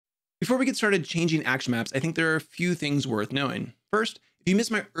Before we get started changing action maps, I think there are a few things worth knowing. First, if you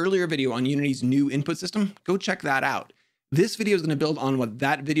missed my earlier video on Unity's new input system, go check that out. This video is going to build on what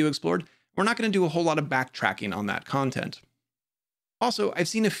that video explored. We're not going to do a whole lot of backtracking on that content. Also, I've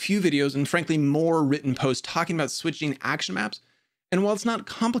seen a few videos and frankly more written posts talking about switching action maps, and while it's not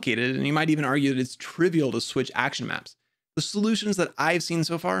complicated, and you might even argue that it's trivial to switch action maps, the solutions that I've seen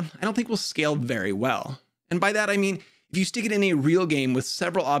so far, I don't think will scale very well. And by that I mean, if you stick it in a real game with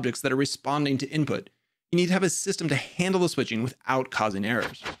several objects that are responding to input, you need to have a system to handle the switching without causing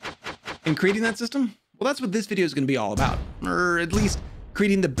errors. In creating that system, well, that's what this video is going to be all about, or at least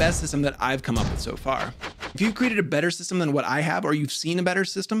creating the best system that I've come up with so far. If you've created a better system than what I have, or you've seen a better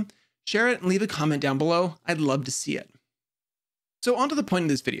system, share it and leave a comment down below. I'd love to see it. So on to the point of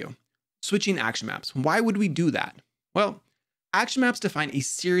this video, switching action maps. Why would we do that? Well, action maps define a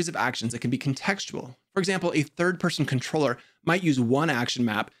series of actions that can be contextual. For example, a third-person controller might use one action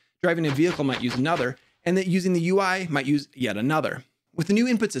map, driving a vehicle might use another, and that using the UI might use yet another. With the new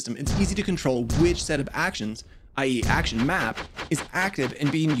input system, it's easy to control which set of actions, i.e. action map, is active and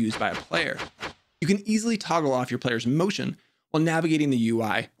being used by a player. You can easily toggle off your player's motion while navigating the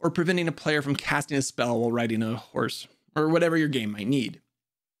UI, or preventing a player from casting a spell while riding a horse, or whatever your game might need.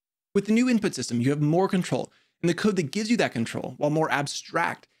 With the new input system, you have more control, and the code that gives you that control, while more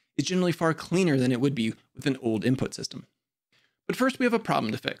abstract, is generally far cleaner than it would be with an old input system. But first, we have a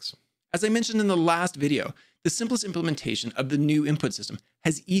problem to fix. As I mentioned in the last video, the simplest implementation of the new input system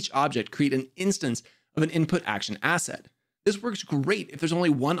has each object create an instance of an input action asset. This works great if there's only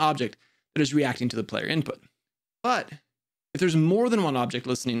one object that is reacting to the player input. But if there's more than one object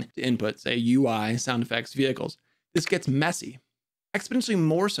listening to input, say UI, sound effects, vehicles, this gets messy. Exponentially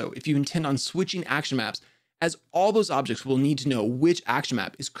more so if you intend on switching action maps, as all those objects will need to know which action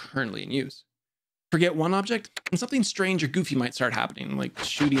map is currently in use. Forget one object, and something strange or goofy might start happening, like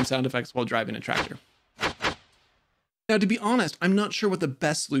shooting sound effects while driving a tractor. Now, to be honest, I'm not sure what the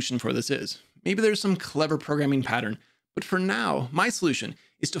best solution for this is. Maybe there's some clever programming pattern, but for now, my solution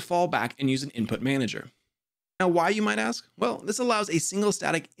is to fall back and use an input manager. Now, why, you might ask? Well, this allows a single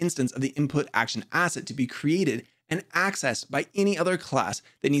static instance of the input action asset to be created and accessed by any other class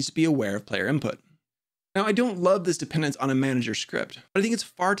that needs to be aware of player input. Now, I don't love this dependence on a manager script, but I think it's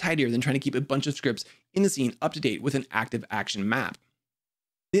far tidier than trying to keep a bunch of scripts in the scene up to date with an active action map.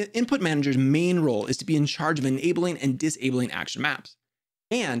 The input manager's main role is to be in charge of enabling and disabling action maps.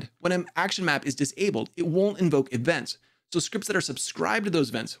 And when an action map is disabled, it won't invoke events, so scripts that are subscribed to those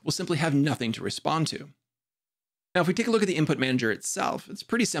events will simply have nothing to respond to. Now, if we take a look at the input manager itself, it's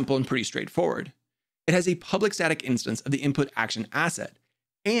pretty simple and pretty straightforward. It has a public static instance of the input action asset,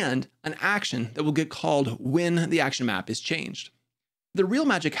 and an action that will get called when the action map is changed. The real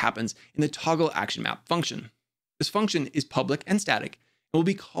magic happens in the toggle action map function. This function is public and static and will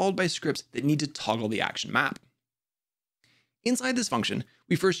be called by scripts that need to toggle the action map. Inside this function,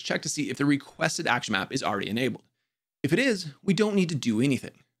 we first check to see if the requested action map is already enabled. If it is, we don't need to do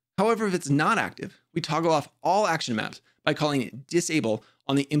anything. However, if it's not active, we toggle off all action maps by calling it disable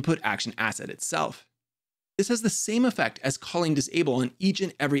on the input action asset itself. This has the same effect as calling disable on each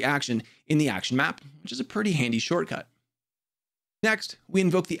and every action in the action map, which is a pretty handy shortcut. Next, we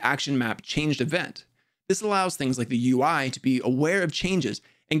invoke the action map changed event. This allows things like the UI to be aware of changes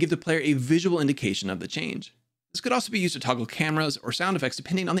and give the player a visual indication of the change. This could also be used to toggle cameras or sound effects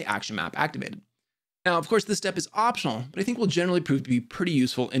depending on the action map activated. Now, of course, this step is optional, but I think will generally prove to be pretty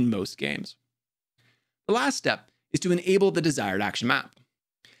useful in most games. The last step is to enable the desired action map.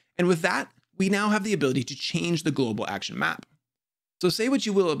 And with that, we now have the ability to change the global action map. So say what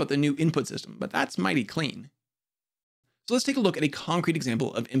you will about the new input system, but that's mighty clean. So let's take a look at a concrete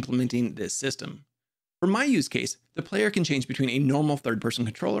example of implementing this system. For my use case, the player can change between a normal third-person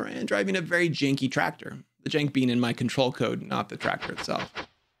controller and driving a very janky tractor, the jank being in my control code, not the tractor itself.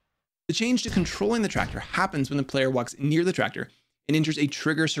 The change to controlling the tractor happens when the player walks near the tractor and enters a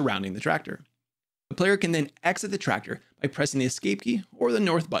trigger surrounding the tractor. The player can then exit the tractor by pressing the escape key or the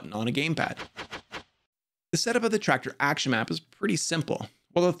north button on a gamepad. The setup of the tractor action map is pretty simple,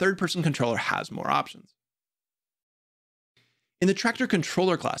 while the third-person controller has more options. In the tractor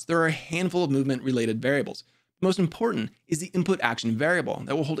controller class, there are a handful of movement-related variables. The most important is the input action variable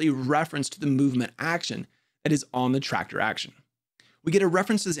that will hold a reference to the movement action that is on the tractor action. We get a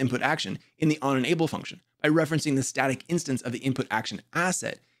reference to this input action in the onEnable function by referencing the static instance of the input action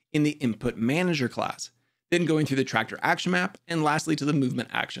asset in the input manager class, then going through the tractor action map, and lastly to the movement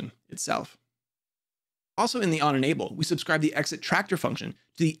action itself. Also in the onEnable, we subscribe the exit tractor function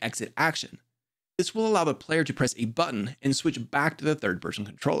to the exit action. This will allow the player to press a button and switch back to the third-person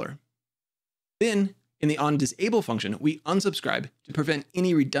controller. Then In the onDisable function, we unsubscribe to prevent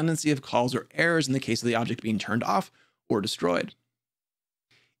any redundancy of calls or errors in the case of the object being turned off or destroyed.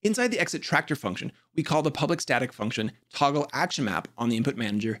 Inside the exitTractor function, we call the public static function toggleActionMap on the input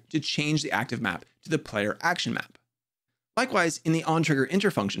manager to change the active map to the player action map. Likewise, in the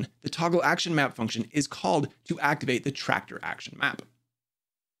onTriggerEnter function, the toggleActionMap function is called to activate the tractor action map.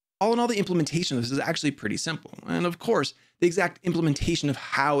 All in all, the implementation of this is actually pretty simple. And of course, the exact implementation of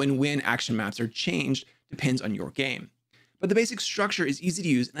how and when action maps are changed depends on your game. But the basic structure is easy to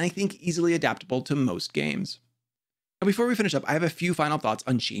use and I think easily adaptable to most games. Now, before we finish up, I have a few final thoughts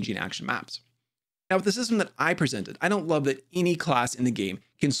on changing action maps. Now, with the system that I presented, I don't love that any class in the game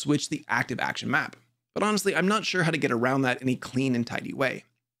can switch the active action map. But honestly, I'm not sure how to get around that in a clean and tidy way.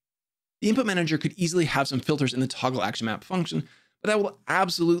 The input manager could easily have some filters in the toggleActionMap function, but that will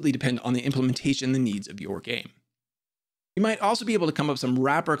absolutely depend on the implementation and the needs of your game. You might also be able to come up with some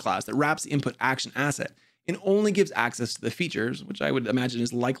wrapper class that wraps the input action asset and only gives access to the features, which I would imagine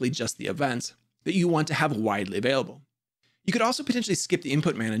is likely just the events, that you want to have widely available. You could also potentially skip the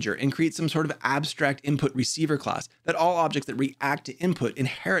input manager and create some sort of abstract input receiver class that all objects that react to input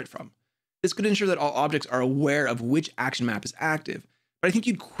inherit from. This could ensure that all objects are aware of which action map is active, but I think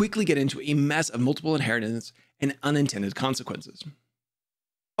you'd quickly get into a mess of multiple inheritance and unintended consequences.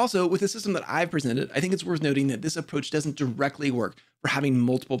 Also, with the system that I've presented, I think it's worth noting that this approach doesn't directly work for having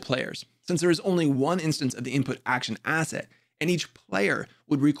multiple players, since there is only one instance of the input action asset, and each player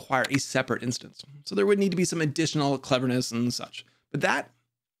would require a separate instance. So there would need to be some additional cleverness and such. But that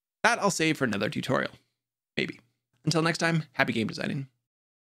I'll save for another tutorial. Maybe. Until next time, happy game designing.